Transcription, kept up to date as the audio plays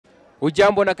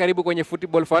Hujambo na karibu kwenye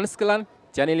Football Fans Clan,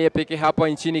 channel ya pekee hapa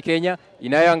nchini Kenya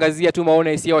inayoangazia tu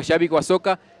maoni ya washabiki wa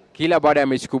soka kila baada ya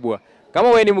mechi kubwa. Kama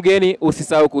wewe ni mgeni,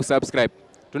 usisahau kusubscribe.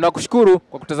 Tunakushukuru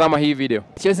kwa kutazama hii video.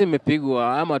 Chelsea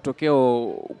imepigwa ama matokeo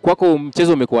kwako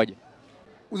mchezo umekuwaje?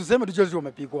 Usiseme tu Chelsea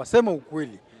wamepigwa, sema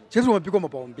ukweli. Chelsea wamepigwa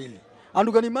mabao mbili. And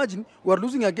you can imagine we are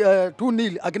losing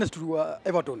 2-0 against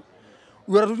Everton.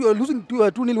 We are losing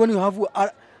 2-0 when you have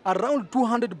around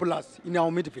 200 plus in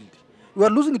our midfield. We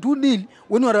are losing 2-0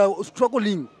 when we are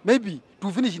struggling maybe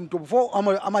to finish in top 4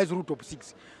 or through top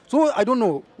 6. So I don't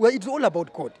know. Well, it's all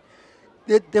about code.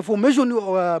 The formation,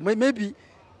 maybe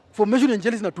formation in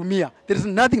Chelsea natumia. There is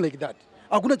nothing like that.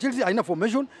 Hakuna Chelsea haina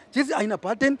formation, Chelsea haina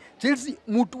pattern, Chelsea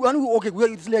okay,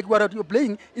 it's like we are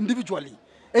playing individually.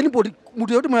 Anybody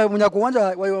mtu yote mwenye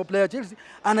kuanza wa player Chelsea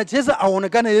anacheza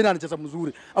aonekane yeye anacheza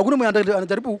mzuri. Hakuna mwenye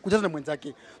anajaribu kucheza na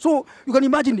mwenzake. So you can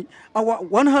imagine our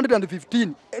 115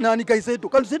 na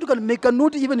Kaisedo can make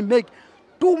cannot even make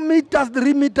 2 meters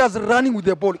 3 meters running with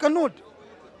the ball. Cannot.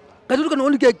 Kaisedo can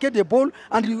only get the ball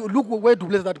and you look where to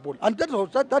place that ball. And that's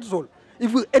all.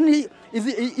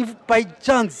 If by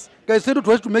chance Kaisedo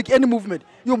tries to make any movement,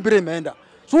 hiyo mpira imeenda.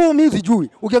 So mimi sijui.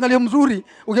 Ukiangalia mzuri,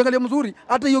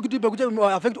 hata hiyo kitu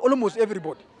imekuja affect almost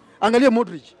everybody. Angalia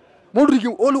Modric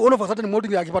all of a sudden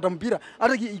Modric akipata mpira,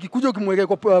 hata ikikuja ukimwekea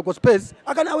kwa space,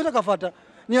 anaweza kafuata.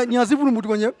 Ni asifu mtu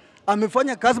mwenye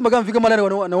amefanya kazi mpaka amfika mahali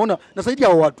anaona na saidi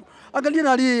hao watu.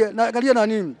 Angalia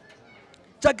nani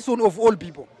Jackson of all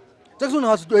people. Jackson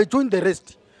has joined the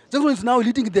rest. Jackson is now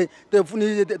leading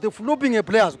the flopping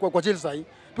players kwa Chelsea.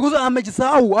 Because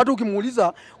amejisahau hata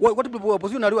ukimuuliza what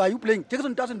position are you playing,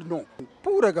 Jackson doesn't know.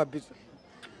 Pura kabisa.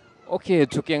 Okay,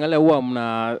 tukiangalia huwa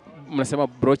mnasema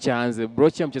Brocha aanze.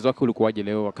 Brocha mchezo wake ulikuwaje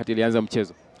leo wakati alianza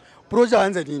mchezo? Brocha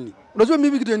aanze nini? Unajua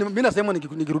mimi nasema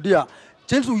nikirudia,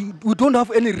 Chelsea we don't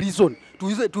have any reason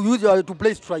to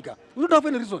play striker. We don't have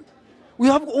any reason. We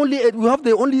have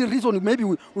the only reason maybe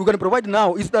we can provide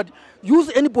now is that use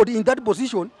anybody in that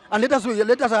position and let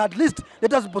us at least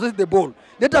possess the ball.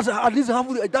 Let us at least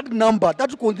have that number,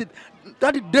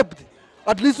 that depth,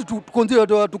 at least to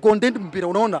content mpira,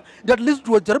 unaona, at least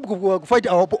to jaribu fight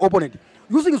our opponent.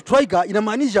 Using striker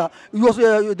inamaanisha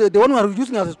the one who are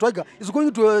using as a striker is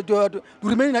going to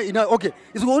remain in okay.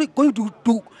 Is going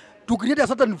to create a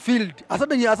certain field, a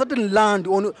certain land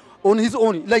on his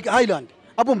own, like Highland.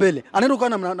 Hapo mbele anaenda kwa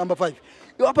number 5.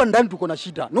 Hapa ndani tuko na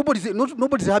shida.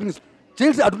 Nobody's having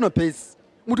Chelsea hatuna pace.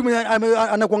 Mtu mwenye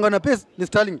anakuanga na pace ni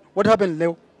Sterling. What happened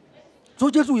leo? So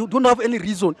Chelsea we don't have any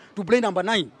reason to play number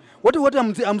 9. What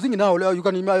I'm seeing now,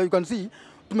 you can see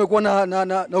tumekuwa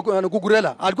na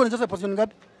Gugurela. Alikuwa anacheza position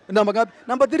ngapi?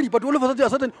 Number 3, but all of a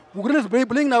sudden Gugurela is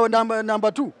playing now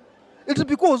number 2. It's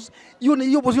because your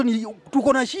position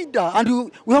tuko na shida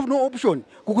and we have no option.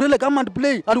 Kukurela come and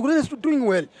play and Kukurela is doing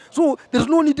well. So there's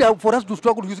no need for us to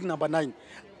struggle using number 9.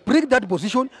 Break that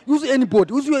position, use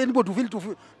anybody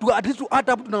to at least to add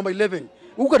up to number 11.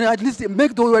 Who can at least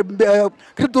make those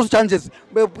create those chances,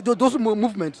 those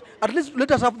movements. At least let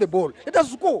us have the ball. Let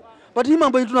us score. But hii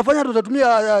mambo tunafanya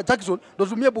tutatumia Jackson,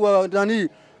 tutatumia nani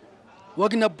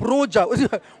wakina Broja.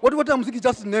 What I'm thinking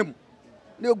just name.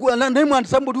 Name and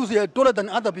somebody who is taller than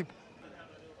other people.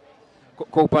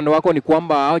 Kwa upande wako ni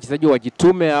kwamba hao wachezaji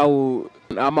wajitume au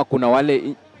ama kuna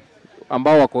wale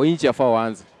ambao wako nje afaa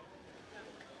waanze?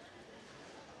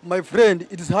 My friend,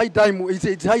 it's high time we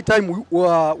say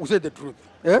the truth.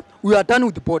 Yeah? We are done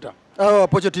with the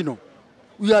Pochettino.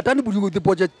 We are done with the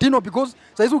Pochettino because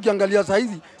saizi ukiangalia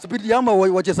saizi spirit yama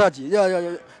wachezaji,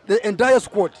 the entire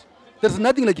squad, there's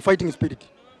nothing like fighting spirit.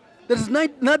 There's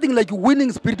nothing like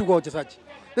winning spirit kwa wachezaji.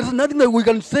 There's nothing that we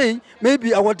can say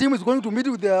maybe our team is going to meet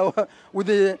with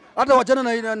the hata wachana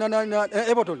na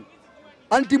Everton.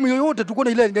 And team yoyote tuko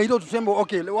na ile tuseme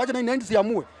okay, wacha na 90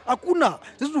 siamue. Hakuna.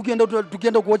 Sisi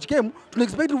tukienda ku watch game, tuna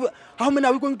expect how many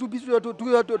are we going to be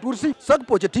to receive? Sack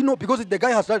Pochettino because the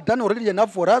guy has done already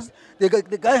enough for us. The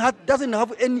guy doesn't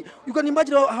have any. You can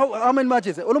imagine how many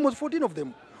matches? Almost 14 of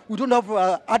them. We don't have,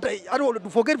 I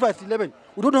don't forget first 11.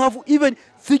 We don't have even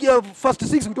first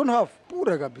 6. We don't have.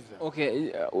 Pura kabisa.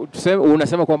 Okay,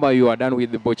 unasema kwamba you are done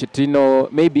with the Pochettino.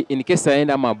 Maybe in case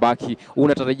aenda mabaki,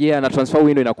 unatarajia na transfer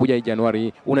window inakuja hii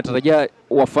Januari. Unatarajia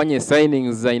wafanye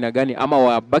signings za aina gani ama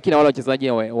wabaki na wale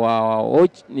wachezaji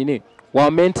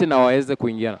wa maintain na waweze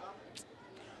kuingiana?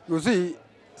 You see,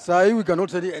 say we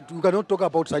cannot talk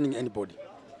about signing anybody.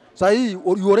 Say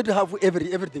you already have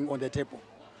everything on the table.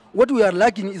 What we are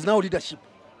lacking is now leadership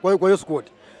kwa your squad.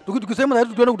 Tukisema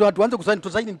sasa tuende tuanze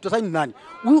tusaini nani?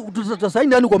 Tusaini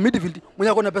nani kwa midfield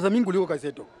mwenye ako na pesa mingi kuliko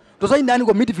Kaisedo? Tusaini nani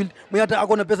kwa midfield mwenye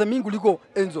ako na pesa mingi kuliko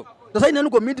Enzo? Tusaini nani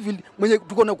kwa midfield mwenye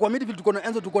kwa midfield tuko na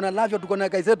Enzo, tuko na Lavia, tuko na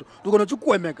Kaisedo, tuko na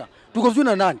Chukwuemeka. Tuko sio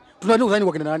na nani? Tunaenda kusaini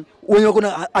kwa kina nani? Wenye wako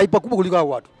na aipa kubwa kuliko hao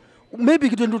watu. Maybe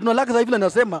kitu ndio tunalaka sasa hivi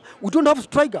nasema we don't have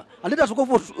striker, and let us go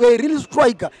for a real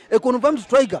striker, a confirmed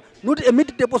striker, not a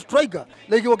mid-table striker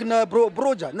like wakina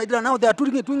Broja. Now they are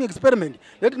doing experiment.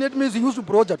 Let me use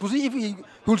Broja to see if he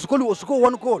will score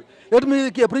one goal. Let me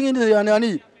bring in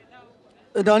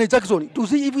Nani Jackson to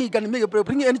see if he can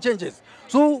bring any changes.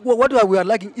 So what we are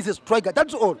lacking is a striker.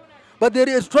 That's all. But there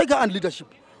is a striker and leadership.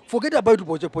 Forget about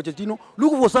Pochettino.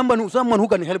 Look for someone who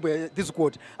can help this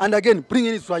squad. And again, bring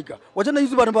in a striker. Wachana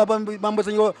hizi mambo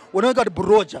zenye wanaweka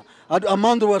Broja,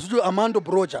 Armando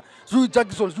Broja, Sui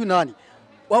Jackson, Sui nani.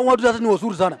 Watu sasa ni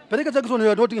wazuri sana. Peleka Jackson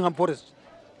ya Nottingham Forest.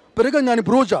 Peleka nani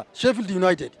Broja, Sheffield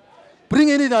United. Bring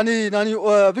in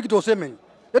Victor Osimhen.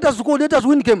 Let us go, let us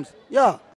win games. Yeah.